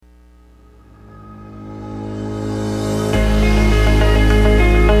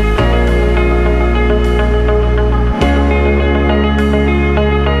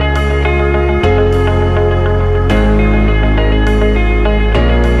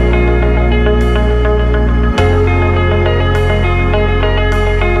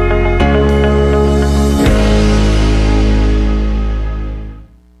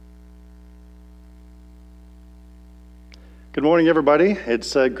morning, everybody.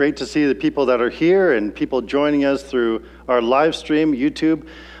 It's great to see the people that are here and people joining us through our live stream, YouTube.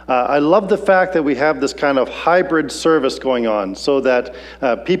 I love the fact that we have this kind of hybrid service going on so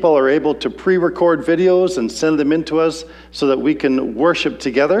that people are able to pre-record videos and send them in to us so that we can worship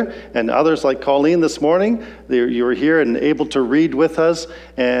together. And others like Colleen this morning, you were here and able to read with us.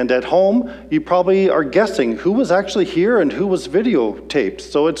 And at home, you probably are guessing who was actually here and who was videotaped.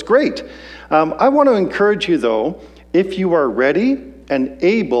 So it's great. I want to encourage you, though, if you are ready and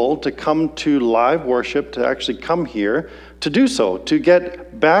able to come to live worship, to actually come here, to do so, to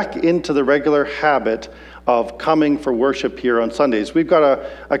get back into the regular habit of coming for worship here on Sundays. We've got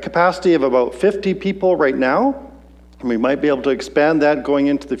a capacity of about 50 people right now. And we might be able to expand that going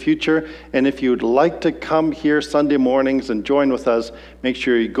into the future. And if you'd like to come here Sunday mornings and join with us, make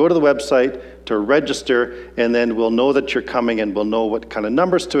sure you go to the website to register, and then we'll know that you're coming and we'll know what kind of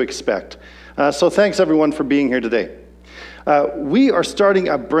numbers to expect. So thanks everyone for being here today. We are starting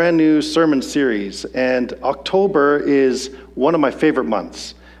a brand new sermon series, and October is one of my favorite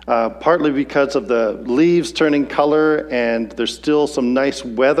months, partly because of the leaves turning color and there's still some nice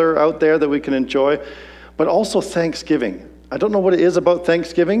weather out there that we can enjoy, but also Thanksgiving. I don't know what it is about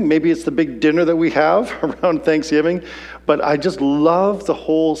Thanksgiving. Maybe it's the big dinner that we have around Thanksgiving, but I just love the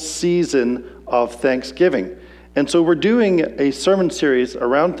whole season of Thanksgiving. And so we're doing a sermon series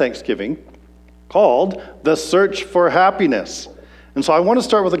around Thanksgiving called The Search for Happiness. And so I want to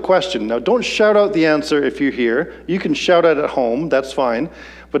start with a question. Now, don't shout out the answer if you're here. You can shout out at home, that's fine.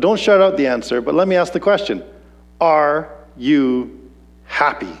 But don't shout out the answer. But let me ask the question. Are you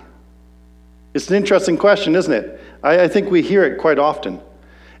happy? It's an interesting question, isn't it? I think we hear it quite often.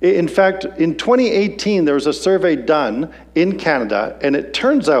 In fact, in 2018, there was a survey done in Canada, and it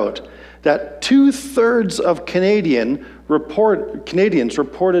turns out that 2/3 of Canadians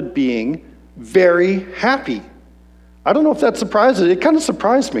reported being very happy. I don't know if that surprises you. It kind of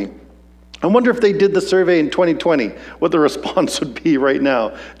surprised me. I wonder if they did the survey in 2020, what the response would be right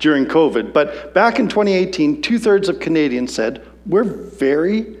now during COVID. But back in 2018, 2/3 of Canadians said, we're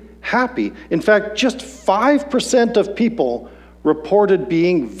very happy. In fact, just 5% of people reported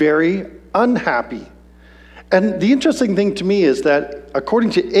being very unhappy. And the interesting thing to me is that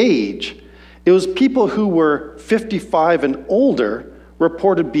according to age, it was people who were 55 and older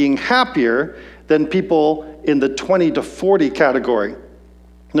reported being happier than people in the 20 to 40 category.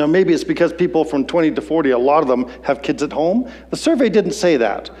 Now, maybe it's because people from 20 to 40, a lot of them have kids at home. The survey didn't say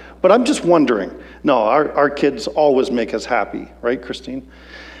that, but I'm just wondering. No, our kids always make us happy, right, Christine?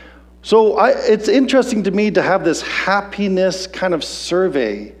 So it's interesting to me to have this happiness kind of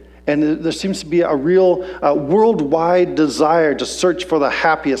survey, and there seems to be a real worldwide desire to search for the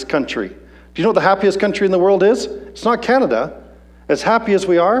happiest country. Do you know what the happiest country in the world is? It's not Canada. As happy as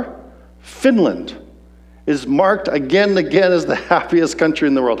we are, Finland is marked again and again as the happiest country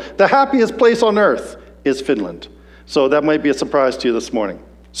in the world. The happiest place on earth is Finland. So that might be a surprise to you this morning.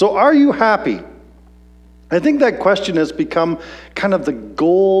 So are you happy? I think that question has become kind of the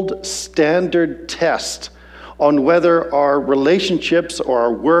gold standard test on whether our relationships or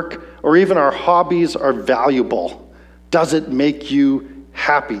our work or even our hobbies are valuable. Does it make you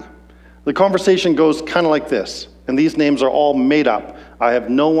happy? The conversation goes kind of like this. And these names are all made up. I have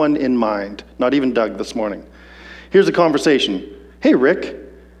no one in mind, not even Doug this morning. Here's a conversation. Hey, Rick,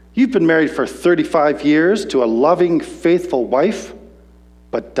 you've been married for 35 years to a loving, faithful wife,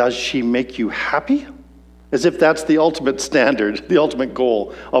 but does she make you happy? As if that's the ultimate standard, the ultimate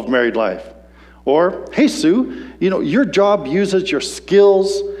goal of married life. Or, hey, Sue, your job uses your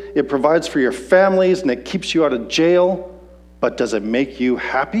skills, it provides for your families, and it keeps you out of jail, but does it make you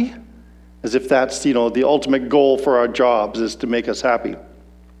happy? As if that's, the ultimate goal for our jobs is to make us happy.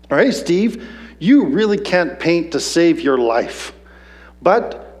 Or, hey, Steve, you really can't paint to save your life.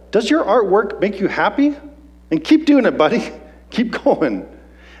 But does your artwork make you happy? And keep doing it, buddy. Keep going.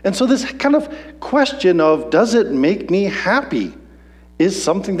 And so this kind of question of, does it make me happy, is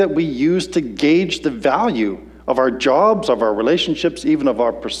something that we use to gauge the value of our jobs, of our relationships, even of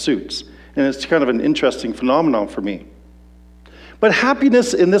our pursuits. And it's kind of an interesting phenomenon for me. But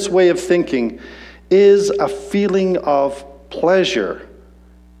happiness in this way of thinking is a feeling of pleasure.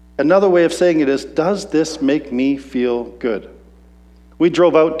 Another way of saying it is, does this make me feel good? We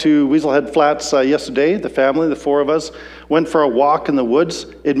drove out to Weaselhead Flats yesterday, the family, the four of us, went for a walk in the woods.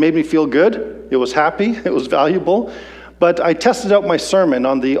 It made me feel good. It was happy. It was valuable. But I tested out my sermon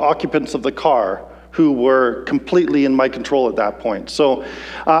on the occupants of the car who were completely in my control at that point. So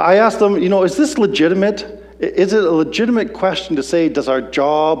I asked them, is this legitimate? Is it a legitimate question to say, does our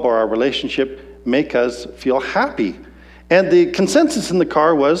job or our relationship make us feel happy? And the consensus in the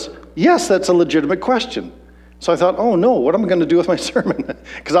car was, yes, that's a legitimate question. So I thought, oh no, what am I going to do with my sermon?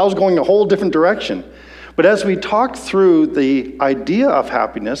 Because I was going a whole different direction. But as we talked through the idea of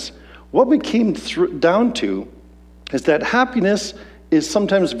happiness, what we came down to is that happiness is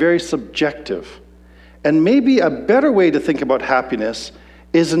sometimes very subjective. And maybe a better way to think about happiness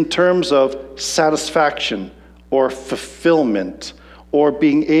is in terms of satisfaction or fulfillment or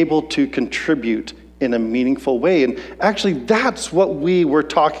being able to contribute in a meaningful way. And actually, that's what we were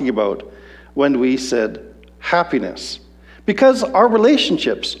talking about when we said happiness. Because our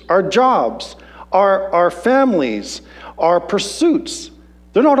relationships, our jobs, our families, our pursuits,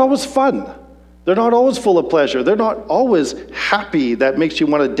 they're not always fun. They're not always full of pleasure. They're not always happy that makes you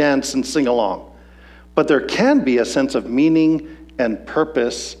want to dance and sing along. But there can be a sense of meaning and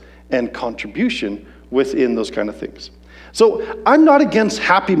purpose and contribution within those kind of things. So I'm not against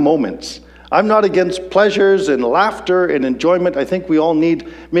happy moments. I'm not against pleasures and laughter and enjoyment. I think we all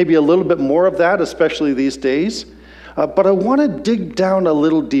need maybe a little bit more of that, especially these days. But I want to dig down a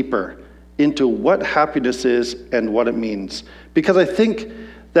little deeper into what happiness is and what it means. Because I think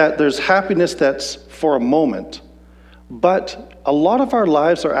that there's happiness that's for a moment, but a lot of our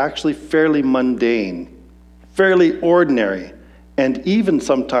lives are actually fairly mundane, fairly ordinary, and even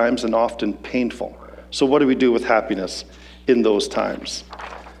sometimes and often painful. So what do we do with happiness in those times?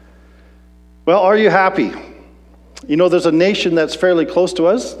 Well, are you happy? You know, there's a nation that's fairly close to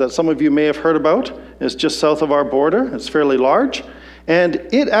us that some of you may have heard about. It's just south of our border. It's fairly large. And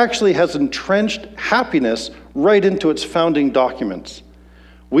it actually has entrenched happiness right into its founding documents.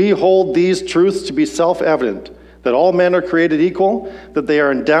 We hold these truths to be self-evident, that all men are created equal, that they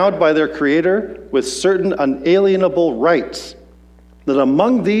are endowed by their Creator with certain unalienable rights, that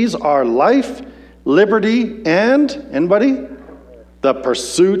among these are life, liberty, and, anybody? The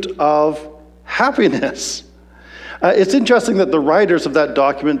pursuit of happiness. It's interesting that the writers of that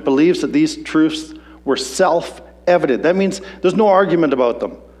document believes that these truths were self-evident. That means there's no argument about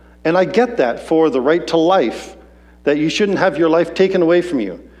them. And I get that for the right to life, that you shouldn't have your life taken away from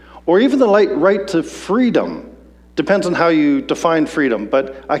you. Or even the right to freedom. Depends on how you define freedom,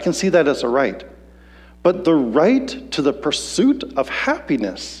 but I can see that as a right. But the right to the pursuit of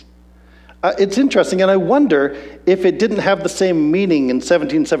happiness, it's interesting, and I wonder if it didn't have the same meaning in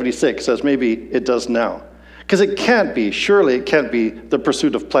 1776 as maybe it does now. Because it can't be, surely it can't be the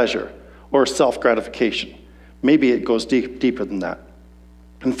pursuit of pleasure or self-gratification. Maybe it goes deeper than that.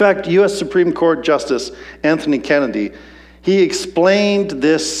 In fact, U.S. Supreme Court Justice Anthony Kennedy, he explained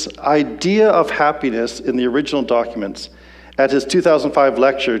this idea of happiness in the original documents at his 2005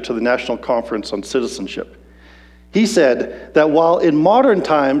 lecture to the National Conference on Citizenship. He said that while in modern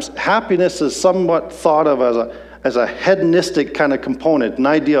times, happiness is somewhat thought of as a hedonistic kind of component, an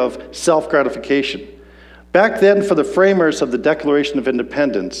idea of self-gratification. Back then, for the framers of the Declaration of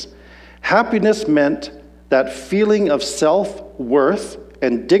Independence, happiness meant that feeling of self-worth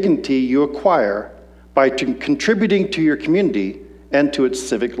and dignity you acquire by contributing to your community and to its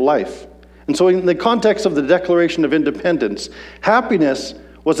civic life. And so in the context of the Declaration of Independence, happiness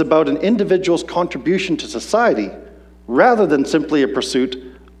was about an individual's contribution to society rather than simply a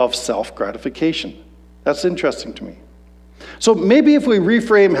pursuit of self-gratification. That's interesting to me. So maybe if we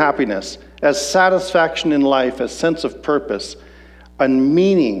reframe happiness as satisfaction in life, as sense of purpose, and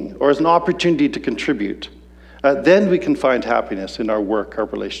meaning, or as an opportunity to contribute, then we can find happiness in our work, our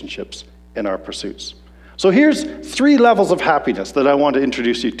relationships, and our pursuits. So here's 3 levels of happiness that I want to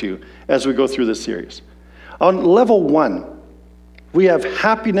introduce you to as we go through this series. On level 1, we have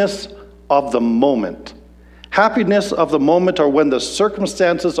happiness of the moment. Happiness of the moment are when the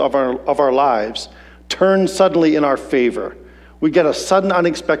circumstances of our lives turn suddenly in our favor. We get a sudden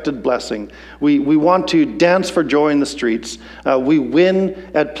unexpected blessing. We want to dance for joy in the streets. We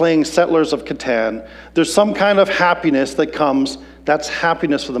win at playing Settlers of Catan. There's some kind of happiness that comes. That's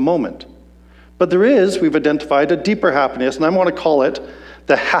happiness for the moment. But there is, we've identified, a deeper happiness, and I want to call it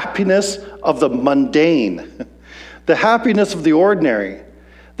the happiness of the mundane, the happiness of the ordinary,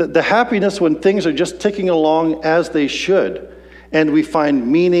 the happiness when things are just ticking along as they should, and we find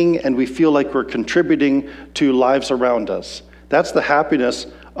meaning and we feel like we're contributing to lives around us. That's the happiness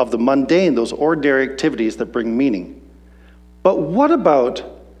of the mundane, those ordinary activities that bring meaning. But what about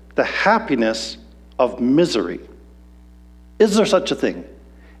the happiness of misery? Is there such a thing?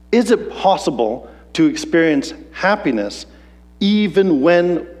 Is it possible to experience happiness even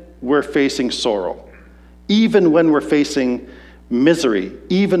when we're facing sorrow, even when we're facing misery,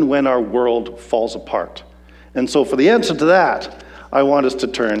 even when our world falls apart? And so for the answer to that, I want us to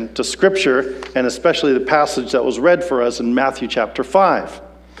turn to Scripture, and especially the passage that was read for us in Matthew chapter 5.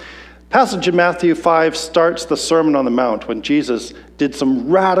 Passage in Matthew 5 starts the Sermon on the Mount when Jesus did some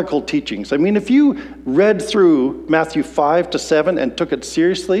radical teachings. I mean, if you read through Matthew 5 to 7 and took it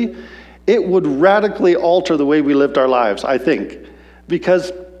seriously, it would radically alter the way we lived our lives, I think,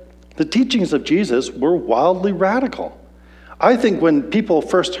 because the teachings of Jesus were wildly radical. I think when people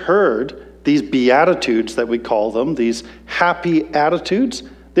first heard these Beatitudes that we call them, these happy attitudes,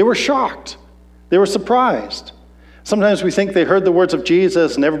 they were shocked. They were surprised. Sometimes we think they heard the words of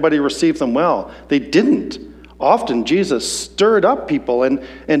Jesus and everybody received them well. They didn't. Often Jesus stirred up people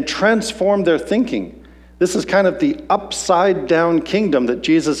and transformed their thinking. This is kind of the upside down kingdom that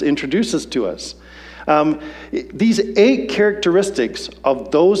Jesus introduces to us. These 8 characteristics of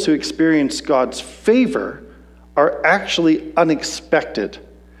those who experience God's favor are actually unexpected.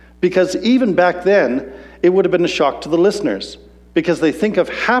 Because even back then, it would have been a shock to the listeners. Because they think of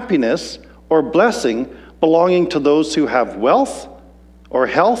happiness or blessing belonging to those who have wealth or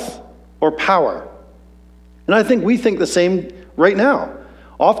health or power. And I think we think the same right now.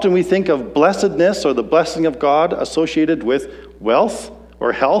 Often we think of blessedness or the blessing of God associated with wealth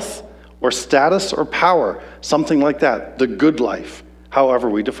or health or status or power, something like that, the good life, however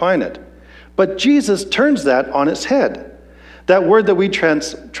we define it. But Jesus turns that on its head. That word that we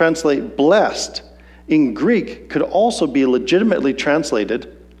translate blessed in Greek could also be legitimately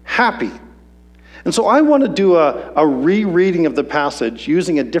translated happy. And so I want to do a rereading of the passage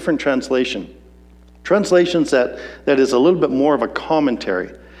using a different translation. Translations that is a little bit more of a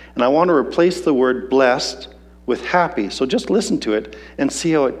commentary. And I want to replace the word blessed with happy. So just listen to it and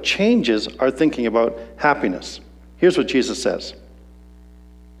see how it changes our thinking about happiness. Here's what Jesus says.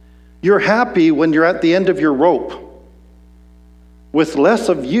 You're happy when you're at the end of your rope. With less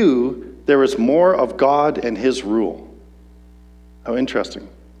of you, there is more of God and his rule. How interesting.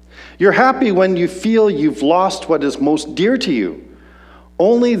 You're happy when you feel you've lost what is most dear to you.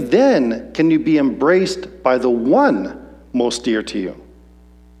 Only then can you be embraced by the one most dear to you.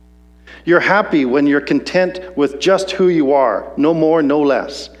 You're happy when you're content with just who you are, no more, no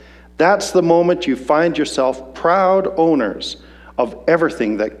less. That's the moment you find yourself proud owners of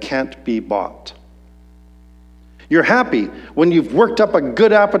everything that can't be bought. You're happy when you've worked up a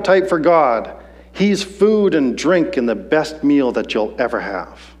good appetite for God. He's food and drink and the best meal that you'll ever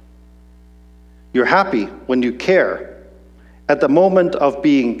have. You're happy when you care. At the moment of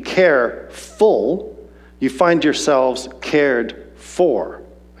being careful, you find yourselves cared for.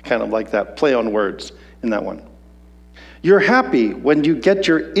 I kind of like that play on words in that one. You're happy when you get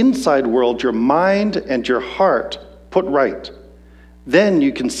your inside world, your mind and your heart put right. Then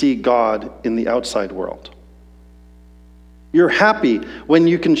you can see God in the outside world. You're happy when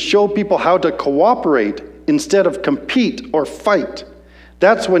you can show people how to cooperate instead of compete or fight.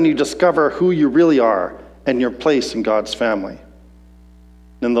 That's when you discover who you really are and your place in God's family.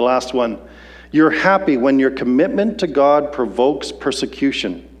 And the last one, you're happy when your commitment to God provokes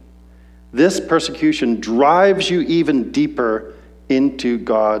persecution. This persecution drives you even deeper into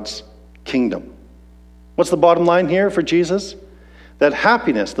God's kingdom. What's the bottom line here for Jesus? That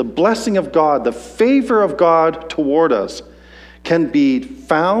happiness, the blessing of God, the favor of God toward us can be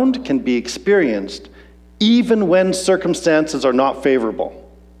found, can be experienced, even when circumstances are not favorable.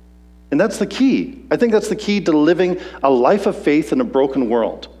 And that's the key. I think that's the key to living a life of faith in a broken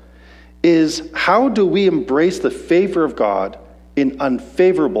world, is how do we embrace the favor of God in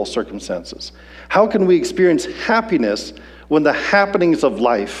unfavorable circumstances? How can we experience happiness when the happenings of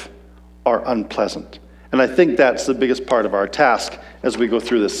life are unpleasant? And I think that's the biggest part of our task as we go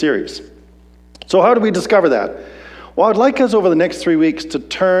through this series. So how do we discover that? Well, I'd like us over the next 3 weeks to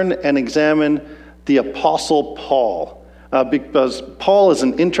turn and examine the Apostle Paul, because Paul is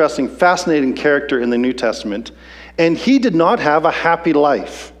an interesting, fascinating character in the New Testament, and he did not have a happy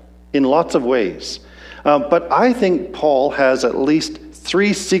life in lots of ways. But I think Paul has at least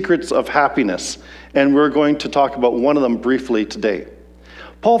 3 secrets of happiness, and we're going to talk about one of them briefly today.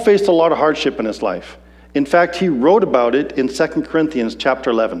 Paul faced a lot of hardship in his life. In fact, he wrote about it in 2 Corinthians chapter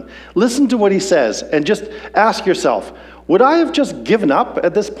 11. Listen to what he says and just ask yourself, would I have just given up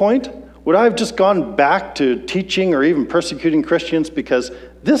at this point? Would I have just gone back to teaching or even persecuting Christians? Because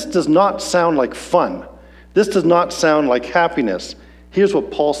this does not sound like fun. This does not sound like happiness. Here's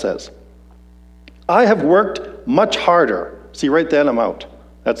what Paul says. I have worked much harder. See, right then I'm out.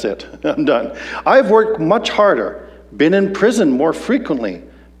 That's it. I'm done. I've worked much harder, been in prison more frequently,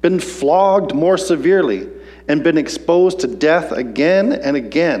 been flogged more severely, and been exposed to death again and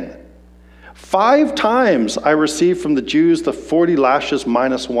again. 5 times I received from the Jews the 40 lashes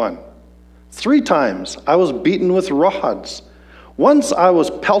minus 1. 3 times I was beaten with rods. Once I was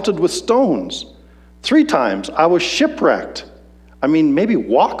pelted with stones. 3 times I was shipwrecked. I mean, maybe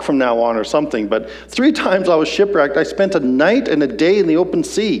walk from now on or something, but 3 times I was shipwrecked. I spent a night and a day in the open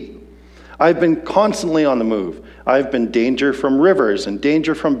sea. I've been constantly on the move. I've been danger from rivers, and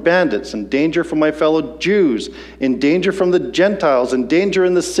danger from bandits, and danger from my fellow Jews, in danger from the Gentiles, in danger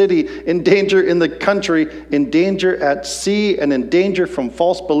in the city, in danger in the country, in danger at sea, and in danger from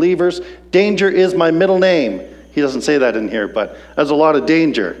false believers. Danger is my middle name. He doesn't say that in here, but there's a lot of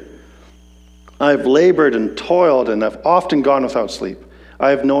danger. I've labored and toiled, and have often gone without sleep. I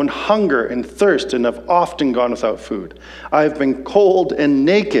have known hunger and thirst, and have often gone without food. I have been cold and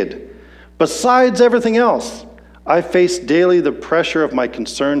naked. Besides everything else, I face daily the pressure of my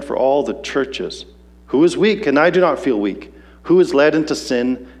concern for all the churches. Who is weak, and I do not feel weak? Who is led into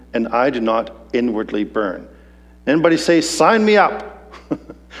sin, and I do not inwardly burn? Anybody say, sign me up?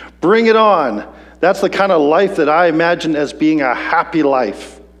 Bring it on. That's the kind of life that I imagine as being a happy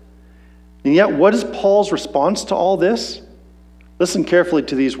life. And yet, what is Paul's response to all this? Listen carefully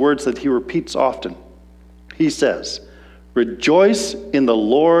to these words that he repeats often. He says, rejoice in the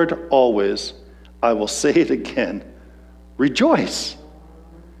Lord always. I will say it again, rejoice.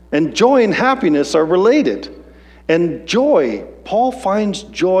 And joy and happiness are related. And joy, Paul finds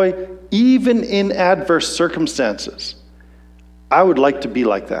joy even in adverse circumstances. I would like to be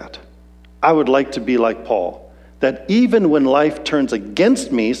like that. I would like to be like Paul, that even when life turns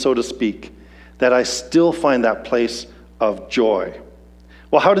against me, so to speak, that I still find that place of joy.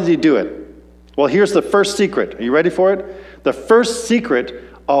 Well, how did he do it? Well, here's the first secret. Are you ready for it? The first secret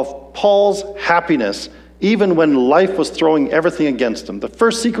of Paul's happiness, even when life was throwing everything against him. The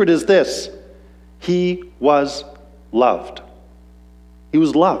first secret is this: he was loved. He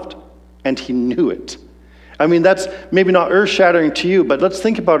was loved, and he knew it. I mean, that's maybe not earth-shattering to you, but let's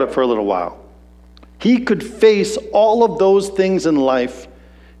think about it for a little while. He could face all of those things in life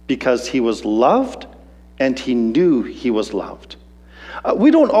because he was loved, and he knew he was loved.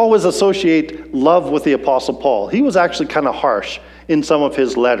 We don't always associate love with the Apostle Paul. He was actually kind of harsh in some of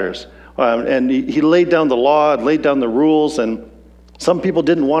his letters. And he laid down the law, laid down the rules, and some people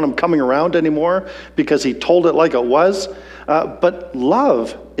didn't want him coming around anymore because he told it like it was. But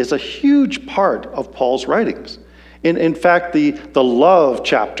love is a huge part of Paul's writings. In fact, the love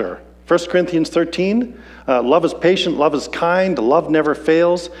chapter, 1 Corinthians 13, love is patient, love is kind, love never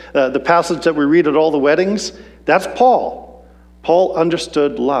fails. The passage that we read at all the weddings, that's Paul. Paul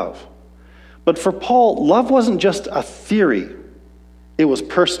understood love. But for Paul, love wasn't just a theory. It was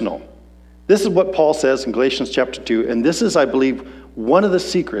personal. This is what Paul says in Galatians chapter 2, and this is, I believe, one of the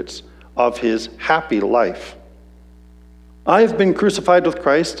secrets of his happy life. I have been crucified with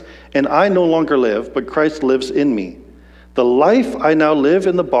Christ, and I no longer live, but Christ lives in me. The life I now live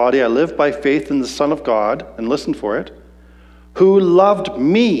in the body, I live by faith in the Son of God, and listen for it, who loved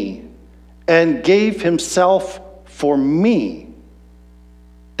me and gave himself for me.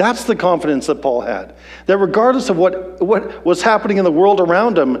 That's the confidence that Paul had. That regardless of what was happening in the world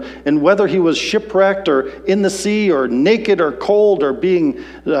around him, and whether he was shipwrecked or in the sea or naked or cold or being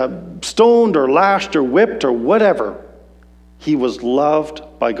stoned or lashed or whipped or whatever, he was loved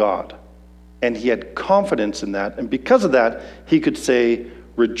by God. And he had confidence in that. And because of that, he could say,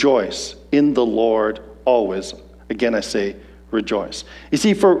 rejoice in the Lord always. Again, I say, rejoice. You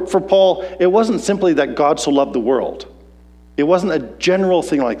see, for Paul, it wasn't simply that God so loved the world. It wasn't a general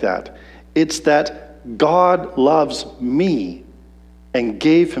thing like that. It's that God loves me and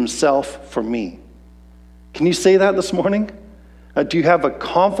gave himself for me. Can you say that this morning? Do you have a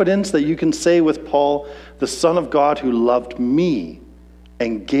confidence that you can say with Paul, the Son of God who loved me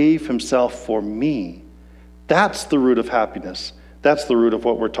and gave himself for me? That's the root of happiness. That's the root of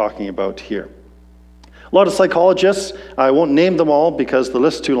what we're talking about here. A lot of psychologists, I won't name them all because the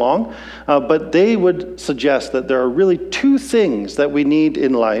list's too long, but they would suggest that there are really 2 things that we need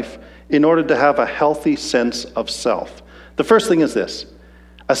in life in order to have a healthy sense of self. The first thing is this: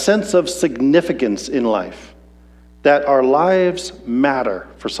 a sense of significance in life, that our lives matter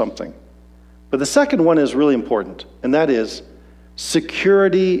for something. But the second one is really important, and that is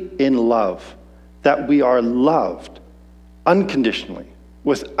security in love, that we are loved unconditionally,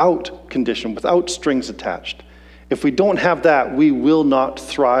 without condition, without strings attached. If we don't have that, we will not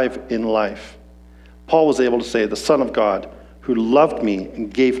thrive in life. Paul was able to say, the Son of God who loved me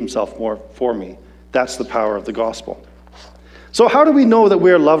and gave himself more for me. That's the power of the gospel. So how do we know that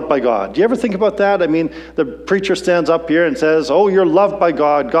we're loved by God? Do you ever think about that? I mean, the preacher stands up here and says, oh, you're loved by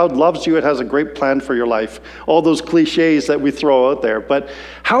God. God loves you. It has a great plan for your life. All those cliches that we throw out there. But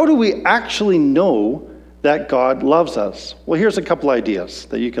how do we actually know that God loves us? Well, here's a couple ideas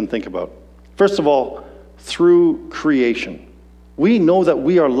that you can think about. First of all, through creation. We know that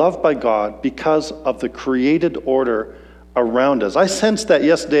we are loved by God because of the created order around us. I sensed that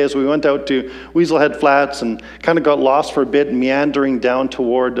yesterday as we went out to Weaselhead Flats and kind of got lost for a bit, meandering down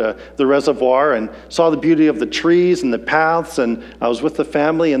toward the reservoir, and saw the beauty of the trees and the paths, and I was with the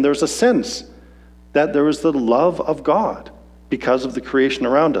family, and there was a sense that there was the love of God because of the creation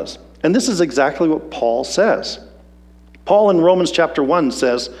around us. And this is exactly what Paul says. Paul in Romans chapter 1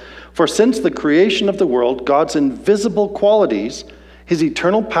 says, "For since the creation of the world, God's invisible qualities, his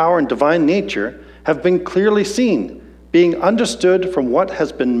eternal power and divine nature, have been clearly seen, being understood from what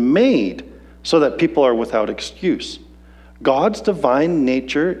has been made, so that people are without excuse." God's divine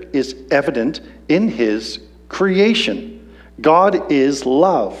nature is evident in his creation. God is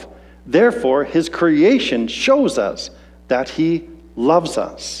love. Therefore, his creation shows us that he loves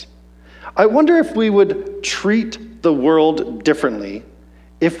us. I wonder if we would treat the world differently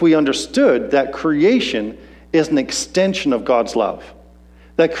if we understood that creation is an extension of God's love,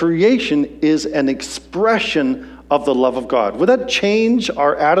 that creation is an expression of the love of God. Would that change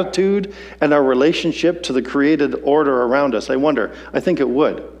our attitude and our relationship to the created order around us? I wonder. I think it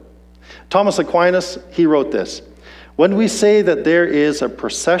would. Thomas Aquinas, he wrote this: "When we say that there is a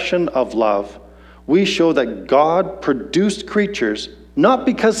procession of love, we show that God produced creatures not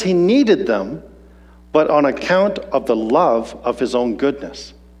because he needed them, but on account of the love of his own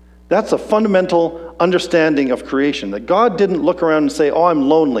goodness." That's a fundamental understanding of creation, that God didn't look around and say, "Oh, I'm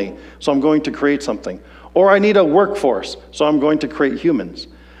lonely, so I'm going to create something." Or "I need a workforce, so I'm going to create humans."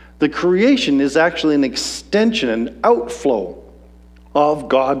 The creation is actually an extension, an outflow of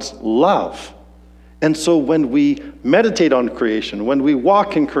God's love. And so when we meditate on creation, when we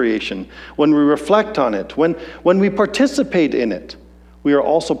walk in creation, when we reflect on it, when we participate in it, we are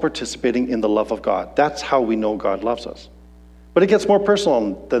also participating in the love of God. That's how we know God loves us. But it gets more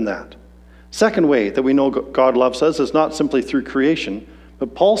personal than that. Second way that we know God loves us is not simply through creation,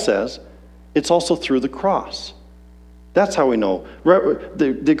 but Paul says it's also through the cross. That's how we know.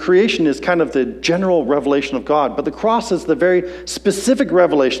 The creation is kind of the general revelation of God, but the cross is the very specific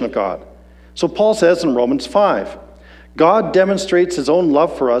revelation of God. So Paul says in Romans 5, "God demonstrates his own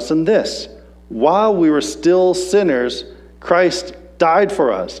love for us in this: while we were still sinners, Christ died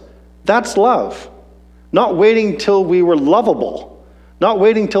for us." That's love. Not waiting till we were lovable, not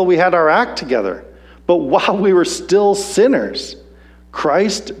waiting till we had our act together, but while we were still sinners,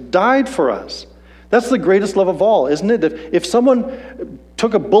 Christ died for us. That's the greatest love of all, isn't it? If someone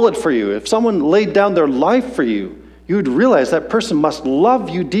took a bullet for you, if someone laid down their life for you, you would realize that person must love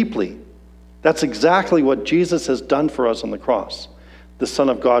you deeply. That's exactly what Jesus has done for us on the cross. The Son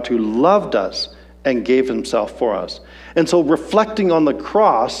of God who loved us and gave himself for us. And so reflecting on the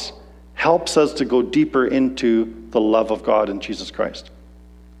cross helps us to go deeper into the love of God in Jesus Christ.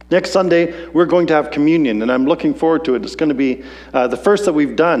 Next Sunday, we're going to have communion, and I'm looking forward to it. It's going to be the first that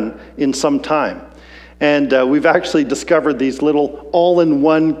we've done in some time. And we've actually discovered these little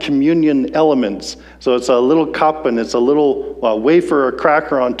all-in-one communion elements. So it's a little cup, and it's a little wafer or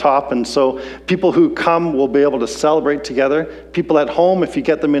cracker on top. And so people who come will be able to celebrate together. People at home, if you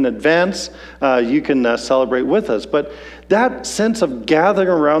get them in advance, you can celebrate with us. But that sense of gathering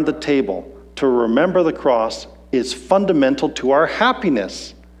around the table to remember the cross is fundamental to our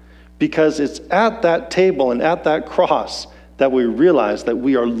happiness, because it's at that table and at that cross that we realize that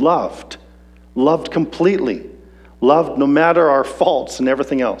we are loved completely, loved no matter our faults and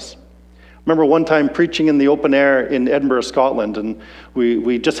everything else. I remember one time preaching in the open air in Edinburgh, Scotland, and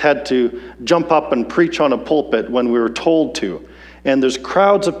we just had to jump up and preach on a pulpit when we were told to. And there's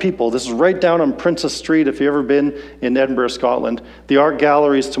crowds of people. This is right down on Princess Street, if you've ever been in Edinburgh, Scotland. The art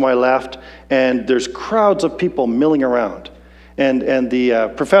gallery is to my left, and there's crowds of people milling around. And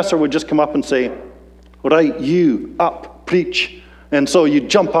the professor would just come up and say, "Right, you, up, preach." And so you'd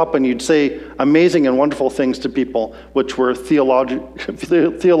jump up and you'd say amazing and wonderful things to people, which were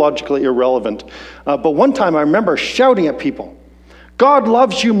theologically irrelevant. But one time I remember shouting at people, "God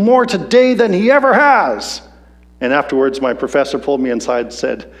loves you more today than he ever has." And afterwards, my professor pulled me inside and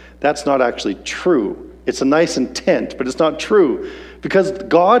said, "That's not actually true. It's a nice intent, but it's not true, because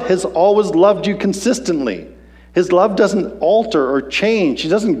God has always loved you consistently. His love doesn't alter or change. He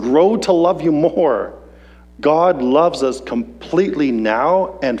doesn't grow to love you more. God loves us completely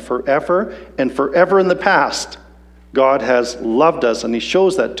now and forever in the past. God has loved us, and he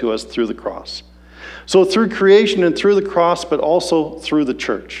shows that to us through the cross. So through creation and through the cross, but also through the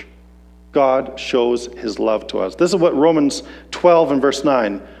church, God shows his love to us. This is what Romans 12 and verse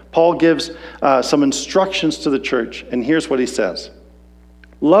 9, Paul gives some instructions to the church, and here's what he says.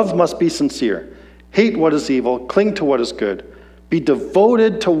 "Love must be sincere. Hate what is evil. Cling to what is good. Be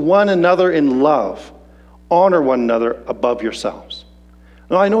devoted to one another in love. Honor one another above yourselves."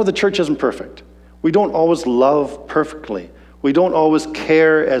 Now, I know the church isn't perfect. We don't always love perfectly. We don't always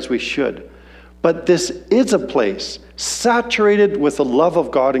care as we should. But this is a place saturated with the love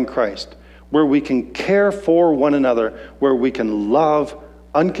of God in Christ, where we can care for one another, where we can love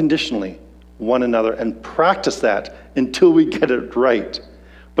unconditionally one another and practice that until we get it right.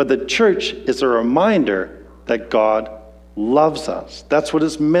 But the church is a reminder that God loves us. That's what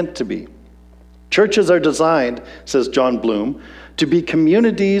it's meant to be. Churches are designed, says John Bloom, to be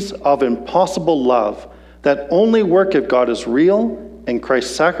communities of impossible love that only work if God is real and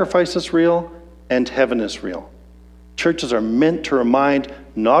Christ's sacrifice is real and heaven is real. Churches are meant to remind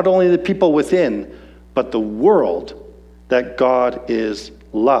not only the people within, but the world that God is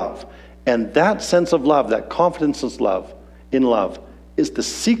love. And that sense of love, that confidence in love, is the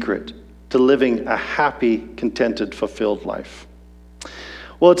secret to living a happy, contented, fulfilled life.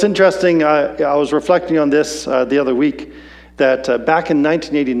 Well, it's interesting. I was reflecting on this the other week, that back in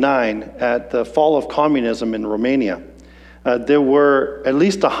 1989, at the fall of communism in Romania, there were at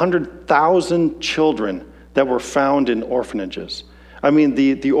least 100,000 children that were found in orphanages. I mean,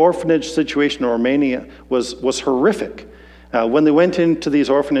 the orphanage situation in Romania was horrific. When they went into these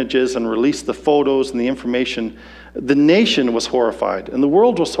orphanages and released the photos and the information, the nation was horrified and the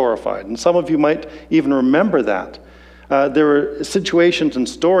world was horrified. And some of you might even remember that. There were situations and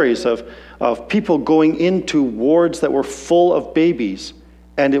stories of people going into wards that were full of babies,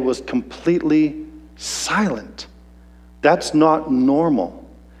 and it was completely silent. That's not normal.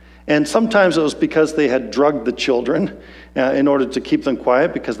 And sometimes it was because they had drugged the children in order to keep them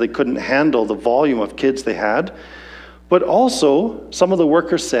quiet because they couldn't handle the volume of kids they had. But also, some of the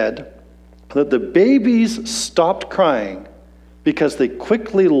workers said that the babies stopped crying because they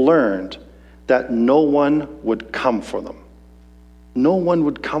quickly learned that no one would come for them. No one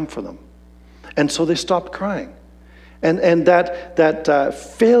would come for them. And so they stopped crying. And that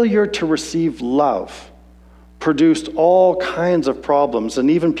failure to receive love produced all kinds of problems.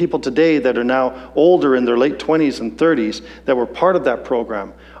 And even people today that are now older, in their late 20s and 30s, that were part of that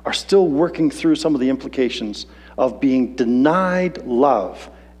program, are still working through some of the implications of being denied love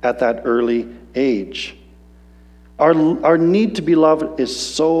at that early age. Our need to be loved is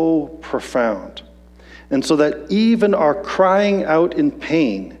so profound. And so that even our crying out in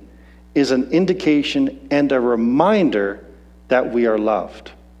pain is an indication and a reminder that we are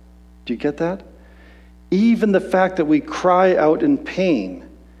loved. Do you get that? Even the fact that we cry out in pain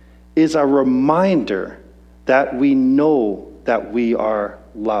is a reminder that we know that we are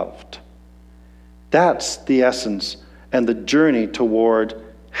loved. That's the essence and the journey toward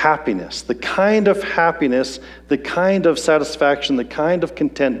happiness, the kind of happiness, the kind of satisfaction, the kind of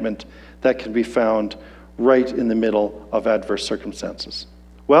contentment that can be found right in the middle of adverse circumstances.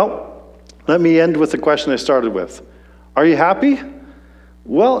 Well, let me end with the question I started with. Are you happy?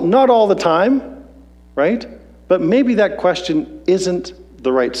 Well, not all the time, right? But maybe that question isn't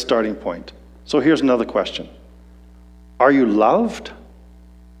the right starting point. So here's another question. Are you loved?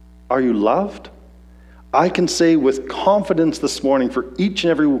 Are you loved? I can say with confidence this morning for each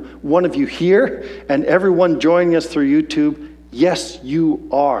and every one of you here and everyone joining us through YouTube, yes, you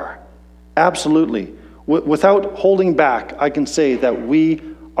are. Absolutely. Without holding back, I can say that we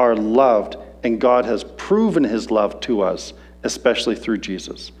are loved, and God has proven his love to us, especially through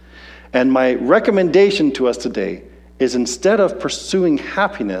Jesus. And my recommendation to us today is, instead of pursuing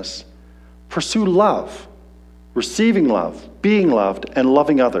happiness, pursue love, receiving love, being loved, and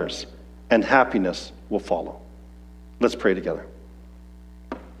loving others, and happiness will follow. Let's pray together.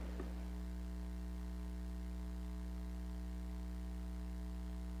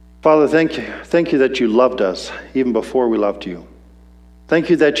 Father, thank you. Thank you that you loved us even before we loved you. Thank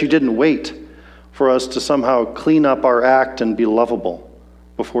you that you didn't wait for us to somehow clean up our act and be lovable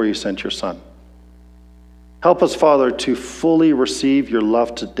before you sent your Son. Help us, Father, to fully receive your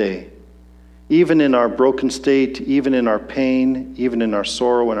love today, even in our broken state, even in our pain, even in our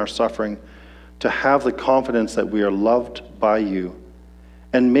sorrow and our suffering, to have the confidence that we are loved by you.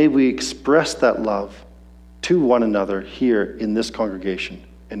 And may we express that love to one another here in this congregation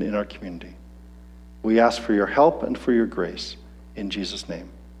and in our community. We ask for your help and for your grace. In Jesus' name,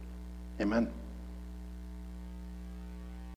 amen.